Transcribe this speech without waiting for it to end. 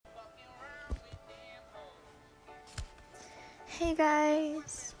Hey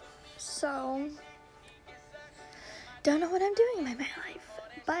guys, so don't know what I'm doing with my life,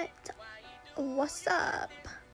 but what's up?